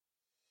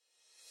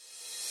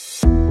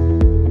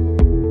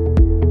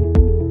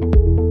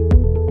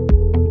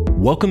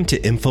Welcome to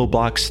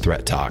Infoblox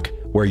Threat Talk,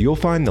 where you'll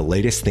find the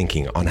latest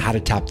thinking on how to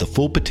tap the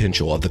full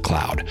potential of the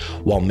cloud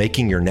while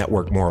making your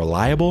network more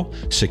reliable,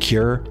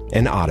 secure,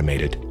 and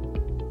automated.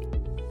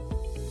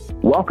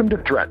 Welcome to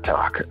Threat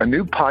Talk, a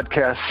new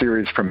podcast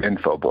series from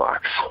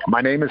Infoblox.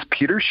 My name is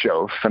Peter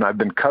Schoaf, and I've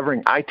been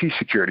covering IT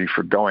security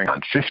for going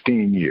on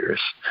 15 years.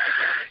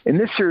 In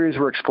this series,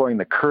 we're exploring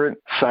the current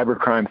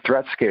cybercrime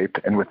threatscape,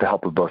 and with the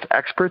help of both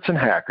experts and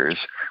hackers,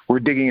 we're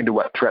digging into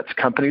what threats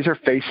companies are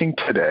facing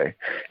today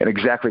and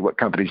exactly what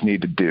companies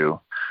need to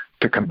do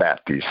to combat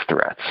these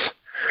threats.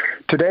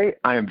 Today,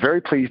 I am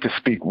very pleased to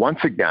speak once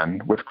again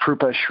with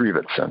Krupa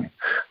Srivatsan,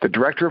 the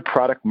Director of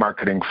Product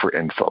Marketing for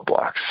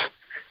Infoblox.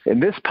 In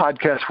this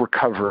podcast, we're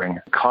covering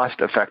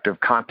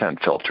cost-effective content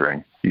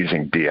filtering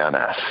using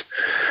DNS.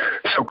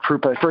 So,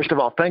 Krupa, first of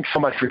all, thanks so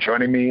much for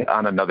joining me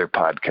on another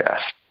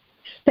podcast.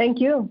 Thank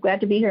you.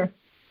 Glad to be here.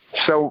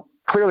 So,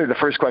 clearly the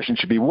first question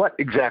should be, what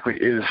exactly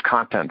is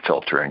content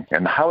filtering,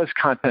 and how is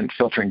content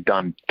filtering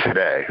done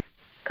today?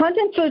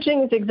 Content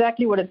filtering is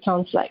exactly what it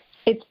sounds like.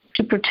 It's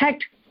to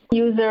protect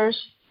users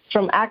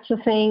from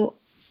accessing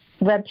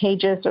web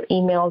pages or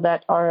email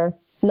that are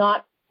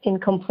not in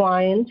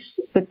compliance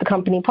with the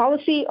company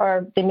policy,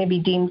 or they may be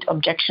deemed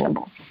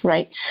objectionable,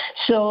 right?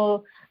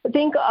 So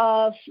think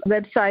of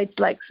websites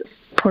like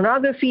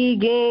pornography,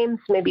 games,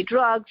 maybe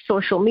drugs,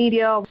 social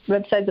media,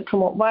 websites that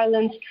promote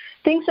violence,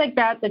 things like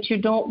that you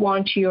don't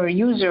want your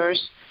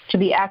users to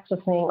be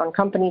accessing on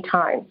company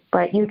time,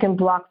 right? You can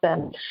block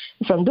them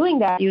from doing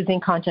that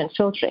using content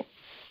filtering.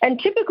 And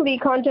typically,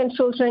 content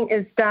filtering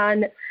is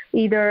done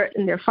either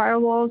in their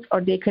firewalls,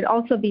 or they could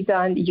also be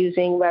done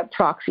using web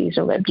proxies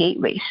or web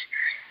gateways.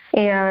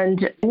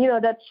 And,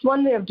 that's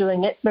one way of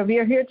doing it, but we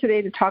are here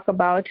today to talk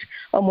about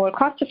a more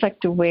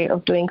cost-effective way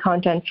of doing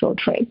content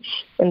filtering,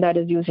 and that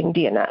is using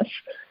DNS.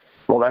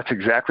 Well, that's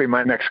exactly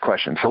my next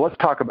question. So let's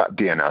talk about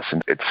DNS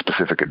and its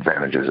specific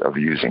advantages of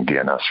using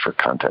DNS for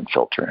content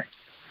filtering.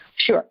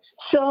 Sure.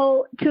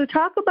 So to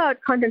talk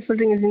about content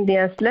filtering using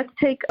DNS, let's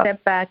take a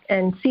step back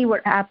and see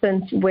what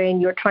happens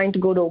when you're trying to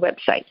go to a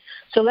website.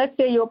 So let's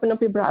say you open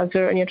up your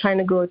browser and you're trying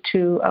to go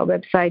to a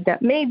website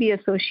that may be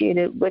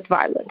associated with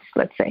violence,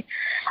 let's say.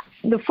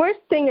 The first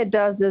thing it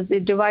does is the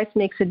device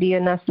makes a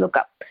DNS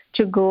lookup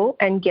to go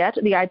and get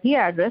the IP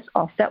address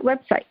of that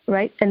website,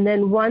 right? And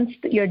then once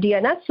your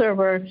DNS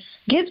server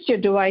gives your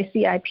device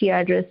the IP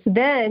address,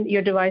 then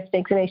your device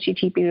makes an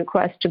HTTP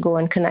request to go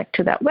and connect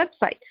to that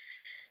website.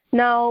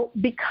 Now,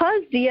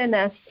 because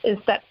DNS is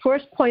that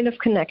first point of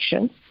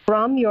connection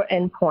from your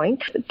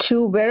endpoint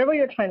to wherever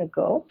you're trying to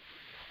go,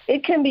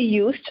 it can be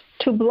used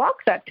to block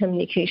that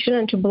communication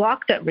and to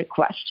block that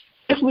request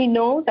if we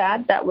know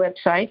that that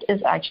website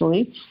is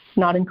actually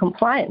not in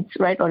compliance,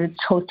 right, or it's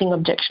hosting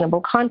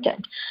objectionable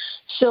content.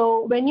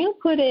 So when you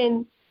put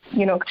in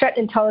threat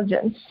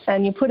intelligence,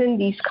 and you put in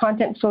these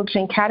content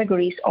filtering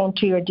categories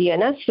onto your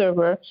DNS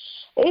server,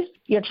 if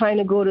you're trying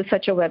to go to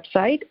such a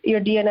website, your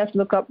DNS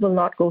lookup will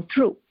not go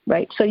through,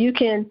 right? So you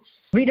can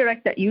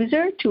redirect that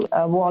user to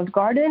a walled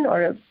garden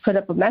or put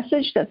up a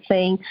message that's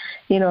saying,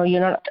 you're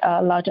not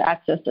allowed to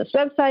access this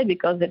website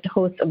because it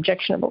hosts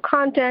objectionable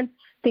content,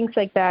 things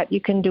like that.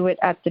 You can do it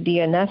at the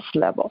DNS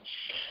level.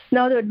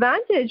 Now, the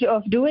advantage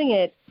of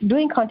doing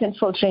content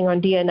filtering on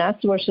DNS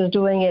versus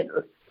doing it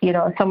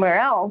somewhere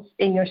else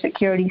in your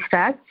security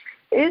stack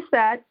is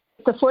that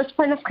the first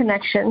point of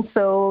connection,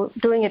 so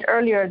doing it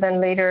earlier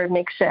than later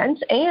makes sense,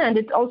 and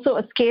it's also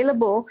a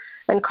scalable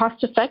and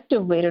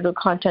cost-effective way to do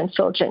content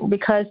filtering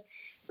because,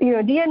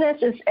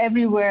 DNS is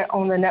everywhere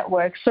on the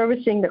network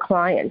servicing the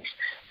clients.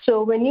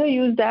 So when you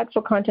use that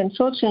for content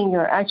filtering,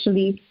 you're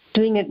actually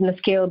doing it in a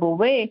scalable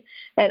way,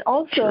 and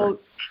also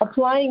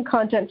applying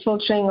content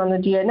filtering on the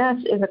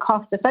DNS is a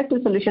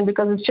cost-effective solution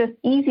because it's just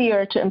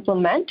easier to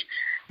implement.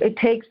 It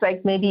takes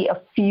maybe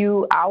a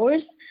few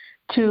hours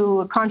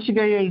to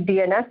configure your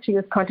DNS to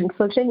use content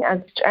filtering,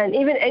 and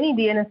even any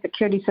DNS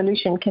security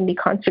solution can be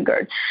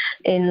configured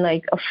in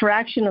a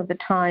fraction of the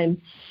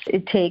time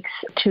it takes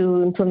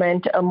to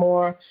implement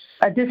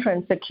a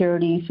different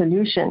security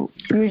solution.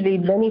 Usually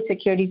many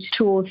security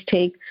tools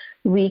take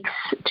weeks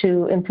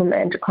to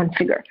implement or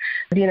configure.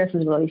 DNS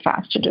is really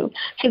fast to do.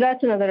 So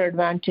that's another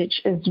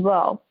advantage as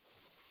well.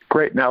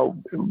 Great. Now,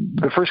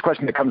 the first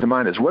question that comes to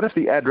mind is, what if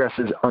the address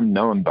is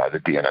unknown by the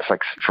DNS,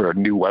 like for a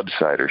new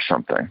website or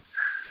something?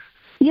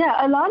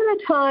 Yeah, a lot of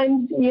the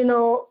times,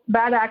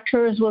 bad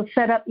actors will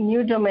set up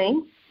new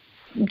domains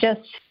just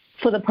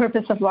for the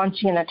purpose of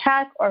launching an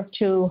attack or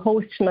to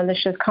host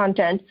malicious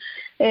content,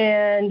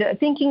 and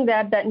thinking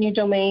that new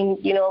domain,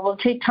 will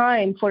take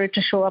time for it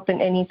to show up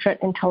in any threat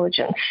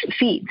intelligence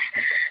feeds.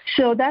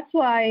 So that's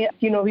why,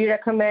 we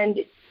recommend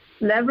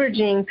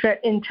leveraging threat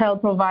intel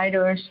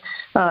providers,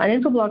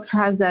 and Infoblox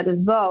has that as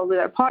well with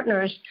our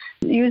partners,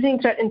 using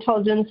threat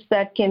intelligence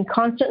that can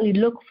constantly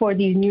look for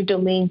these new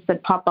domains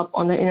that pop up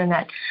on the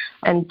internet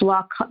and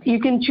block. You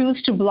can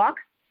choose to block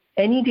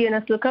any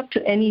DNS lookup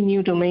to any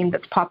new domain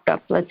that's popped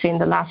up, let's say in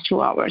the last 2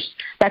 hours.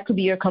 That could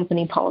be your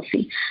company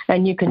policy,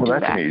 and you can do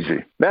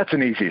that. That's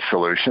an easy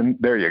solution.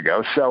 There you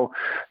go. So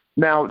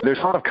Now, there's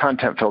a lot of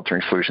content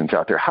filtering solutions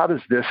out there. How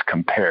does this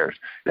compare?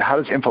 How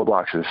does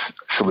Infoblox's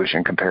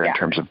solution compare in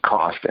terms of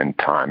cost and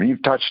time?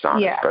 You've touched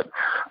on it, but...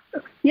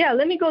 Yeah,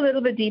 let me go a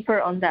little bit deeper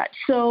on that.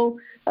 So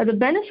the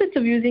benefits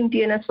of using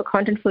DNS for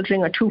content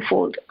filtering are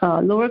twofold: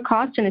 lower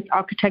cost, and it's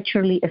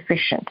architecturally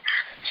efficient.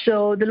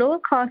 So the lower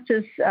cost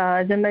is,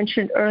 as I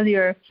mentioned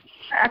earlier,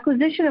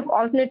 acquisition of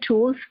alternate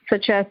tools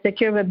such as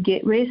secure web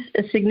gateways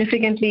is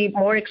significantly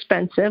more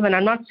expensive. And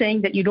I'm not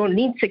saying that you don't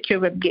need secure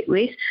web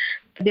gateways.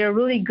 They're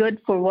really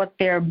good for what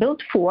they're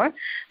built for,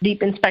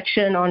 deep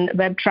inspection on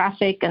web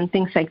traffic and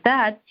things like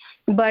that.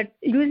 But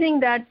using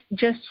that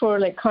just for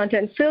like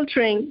content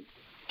filtering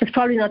is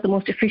probably not the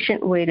most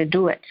efficient way to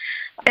do it.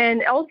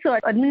 And also,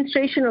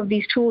 administration of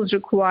these tools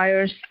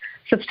requires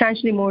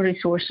substantially more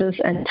resources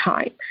and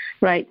time,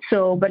 right?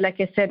 So, but like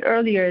I said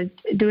earlier,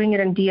 doing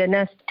it in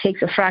DNS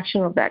takes a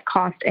fraction of that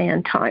cost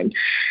and time.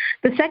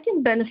 The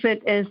second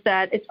benefit is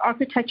that it's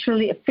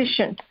architecturally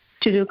efficient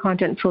to do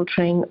content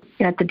filtering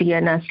at the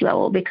DNS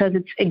level because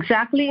it's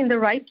exactly in the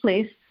right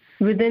place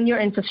within your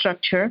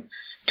infrastructure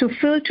to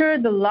filter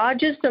the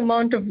largest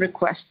amount of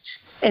requests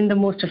in the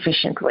most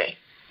efficient way.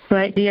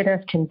 Right,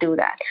 DNS can do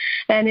that.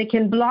 And it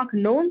can block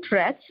known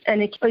threats,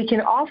 and it can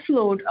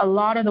offload a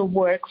lot of the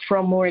work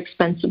from more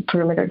expensive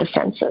perimeter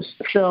defenses.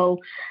 So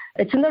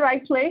it's in the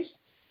right place.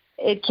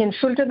 It can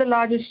filter the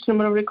largest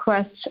number of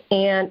requests,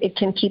 and it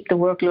can keep the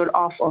workload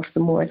off of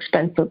the more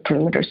expensive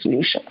perimeter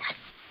solutions.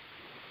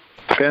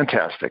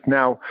 Fantastic.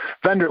 Now,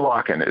 vendor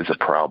lock-in is a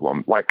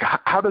problem. Like,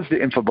 how does the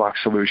Infoblox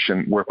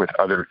solution work with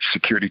other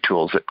security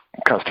tools that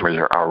customers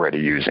are already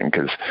using?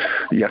 Because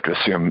you have to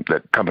assume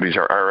that companies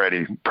are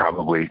already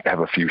probably have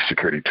a few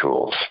security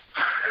tools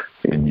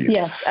in use.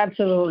 Yes,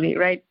 absolutely,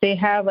 right. They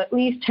have at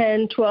least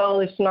 10,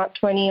 12, if not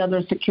 20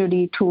 other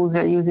security tools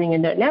they're using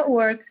in their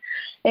network.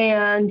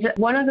 And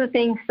one of the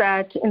things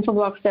that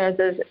Infoblox does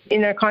is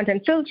in our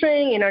content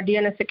filtering, in our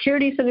DNS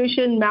security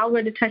solution,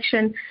 malware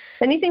detection,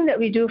 anything that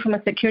we do from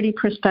a security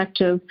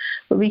perspective,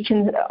 we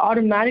can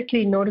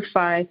automatically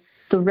notify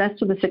the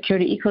rest of the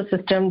security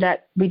ecosystem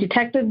that we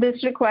detected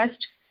this request,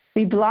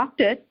 we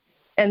blocked it,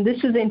 and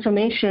this is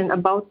information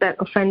about that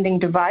offending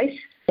device,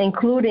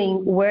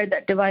 including where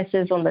that device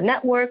is on the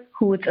network,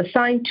 who it's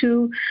assigned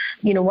to,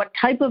 what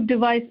type of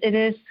device it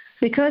is.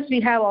 Because we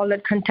have all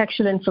that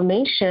contextual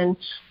information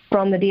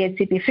from the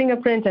DHCP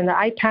fingerprint and the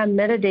IPAM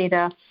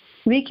metadata,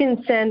 we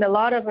can send a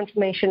lot of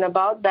information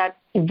about that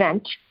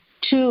event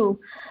to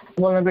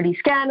vulnerability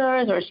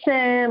scanners or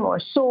SIEM or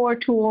SOAR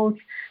tools,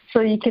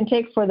 so you can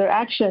take further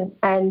action.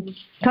 And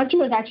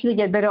customers actually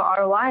get better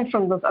ROI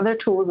from those other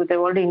tools that they've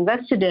already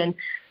invested in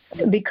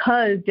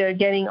because they're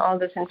getting all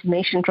this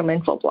information from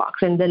Infoblox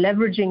and they're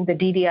leveraging the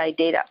DDI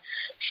data.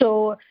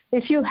 So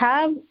if you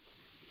have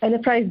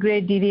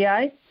enterprise-grade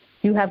DDI,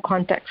 you have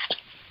context,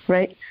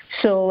 right?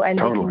 So, and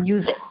you can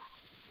use it.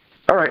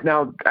 All right.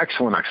 Now,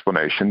 excellent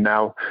explanation.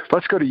 Now,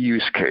 let's go to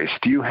use case.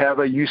 Do you have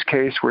a use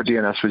case where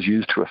DNS was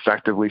used to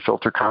effectively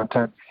filter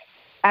content?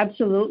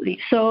 Absolutely.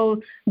 So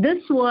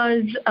this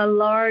was a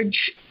large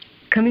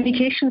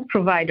communications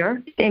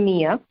provider,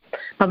 EMEA.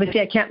 Obviously,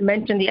 I can't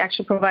mention the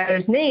actual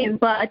provider's name,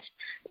 but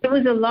it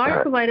was a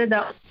large provider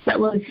that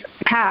was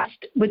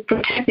tasked with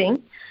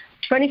protecting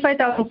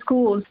 25,000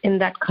 schools in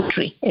that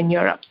country in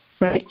Europe.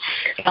 Right?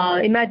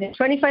 Imagine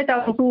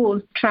 25,000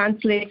 schools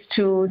translates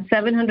to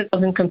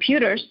 700,000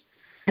 computers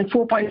and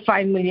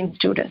 4.5 million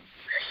students.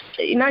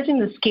 Imagine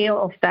the scale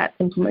of that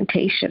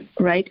implementation,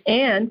 right?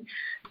 And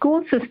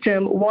school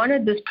system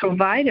wanted this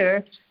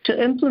provider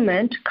to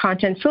implement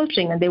content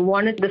filtering, and they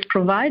wanted this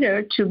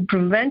provider to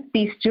prevent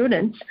these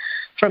students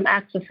from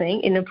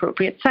accessing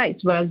inappropriate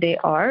sites while they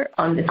are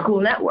on the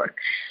school network.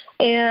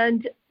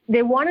 And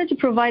they wanted to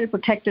provide a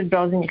protected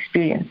browsing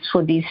experience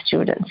for these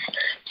students.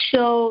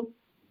 So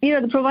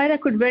the provider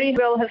could very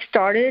well have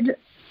started,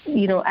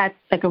 at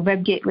like a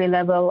web gateway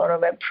level or a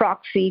web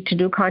proxy to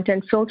do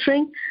content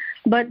filtering,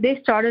 but they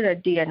started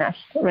at DNS,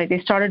 right? They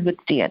started with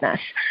DNS,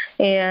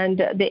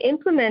 and they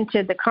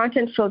implemented the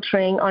content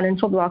filtering on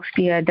Infoblox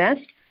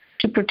DNS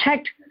to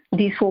protect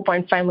these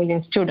 4.5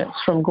 million students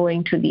from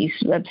going to these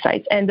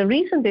websites. And the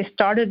reason they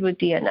started with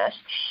DNS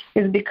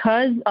is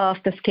because of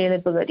the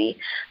scalability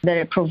that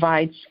it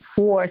provides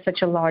for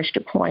such a large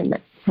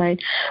deployment,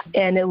 right?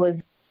 And it was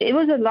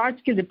a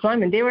large-scale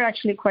deployment. They were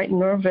actually quite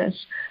nervous,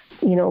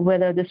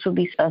 whether this would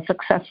be a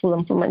successful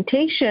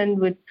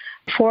implementation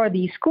for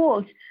these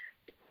schools,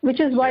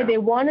 which is why they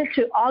wanted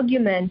to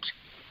augment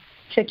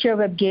secure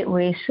web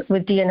gateways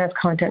with DNS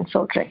content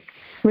filtering,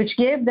 which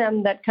gave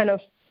them that kind of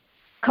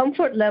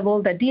comfort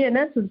level that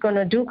DNS is going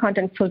to do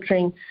content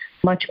filtering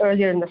much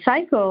earlier in the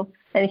cycle,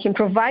 and it can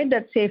provide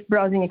that safe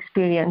browsing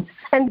experience.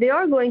 And they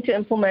are going to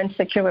implement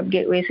secure web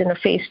gateways in a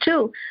phase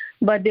 2,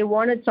 but they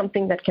wanted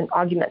something that can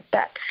augment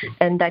that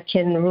and that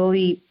can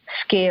really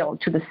scale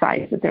to the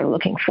size that they're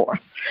looking for.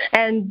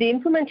 And the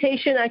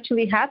implementation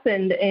actually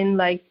happened in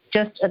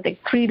just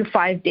 3 to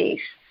 5 days,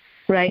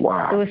 right?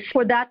 Wow. It was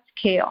for that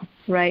scale,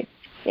 right?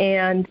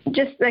 And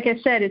just like I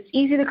said, it's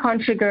easy to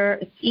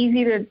configure, it's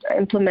easy to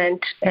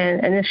implement,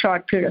 and in a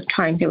short period of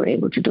time, they were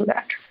able to do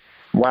that.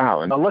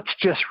 Wow. And let's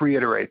just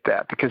reiterate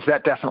that, because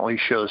that definitely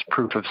shows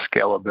proof of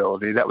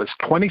scalability. That was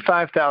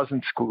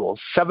 25,000 schools,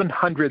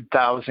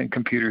 700,000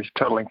 computers,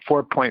 totaling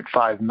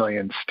 4.5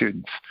 million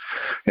students.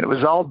 And it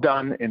was all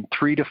done in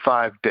 3 to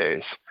 5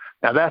 days.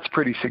 Now, that's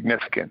pretty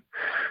significant.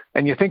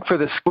 And you think for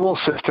the school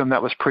system,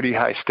 that was pretty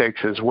high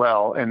stakes as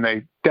well, and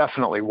they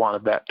definitely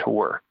wanted that to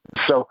work.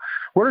 So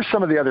what are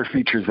some of the other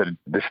features that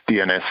this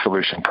DNS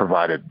solution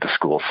provided the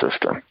school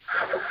system?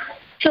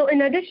 So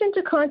in addition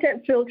to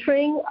content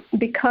filtering,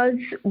 because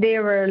they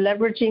were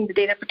leveraging the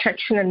data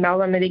protection and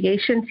malware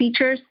mitigation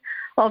features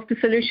of the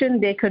solution,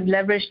 they could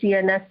leverage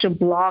DNS to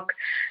block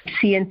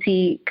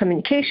CNC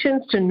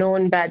communications to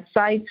known bad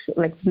sites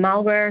like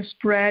malware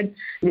spread.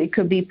 It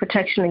could be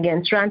protection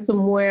against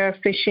ransomware,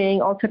 phishing,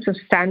 all types of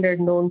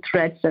standard known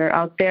threats that are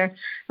out there.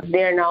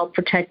 They're now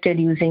protected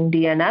using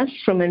DNS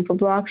from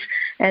Infoblox.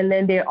 And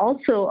then they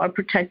also are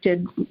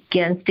protected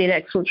against data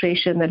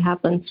exfiltration that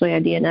happens via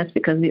DNS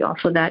because we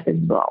offer that as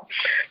well.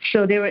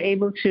 So they were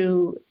able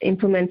to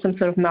implement some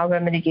sort of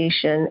malware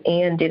mitigation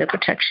and data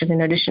protection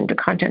in addition to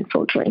content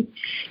filtering.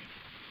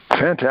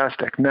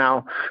 Fantastic.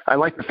 Now, I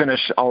like to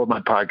finish all of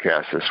my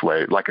podcasts this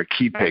way, like a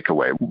key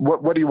takeaway.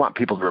 What do you want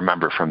people to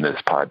remember from this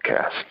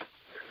podcast?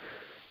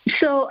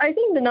 So I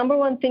think the number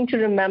one thing to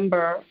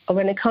remember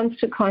when it comes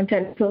to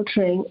content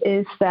filtering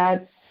is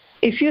that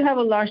if you have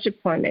a large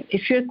deployment,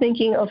 if you're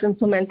thinking of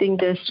implementing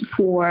this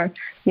for,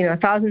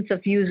 thousands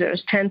of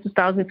users, tens of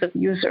thousands of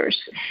users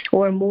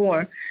or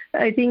more,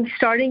 I think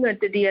starting at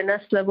the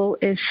DNS level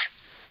is,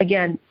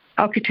 again,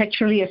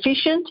 architecturally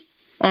efficient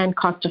and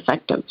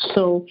cost-effective.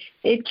 So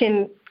it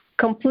can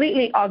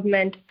completely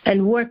augment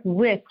and work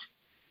with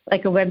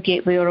like a web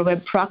gateway or a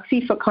web proxy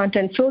for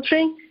content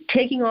filtering,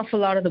 taking off a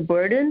lot of the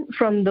burden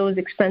from those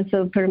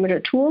expensive perimeter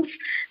tools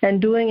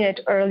and doing it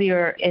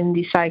earlier in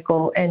the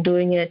cycle and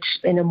doing it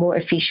in a more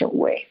efficient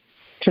way.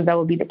 So that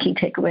would be the key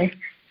takeaway.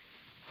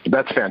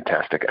 That's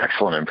fantastic.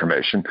 Excellent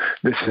information.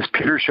 This is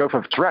Peter Shoaff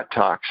of Threat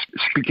Talks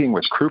speaking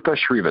with Krupa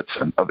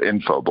Srivatsan of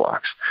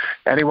Infoblox.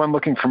 Anyone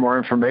looking for more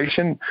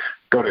information,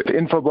 go to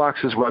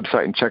Infoblox's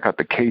website and check out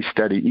the case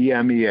study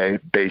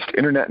EMEA-based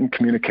Internet and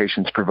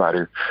Communications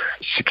provider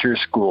secure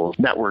schools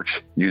networks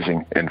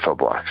using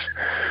Infoblox.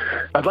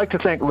 I'd like to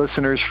thank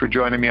listeners for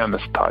joining me on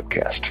this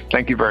podcast.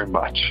 Thank you very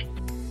much.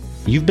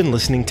 You've been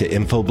listening to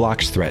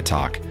Infoblox Threat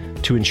Talk.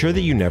 To ensure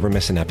that you never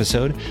miss an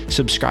episode,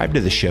 subscribe to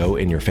the show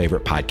in your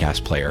favorite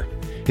podcast player.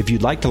 If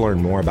you'd like to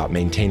learn more about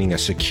maintaining a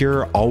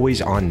secure,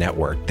 always-on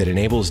network that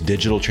enables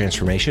digital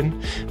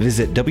transformation,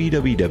 visit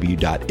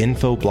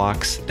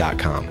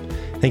www.infoblox.com.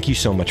 Thank you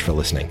so much for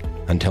listening.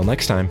 Until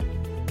next time.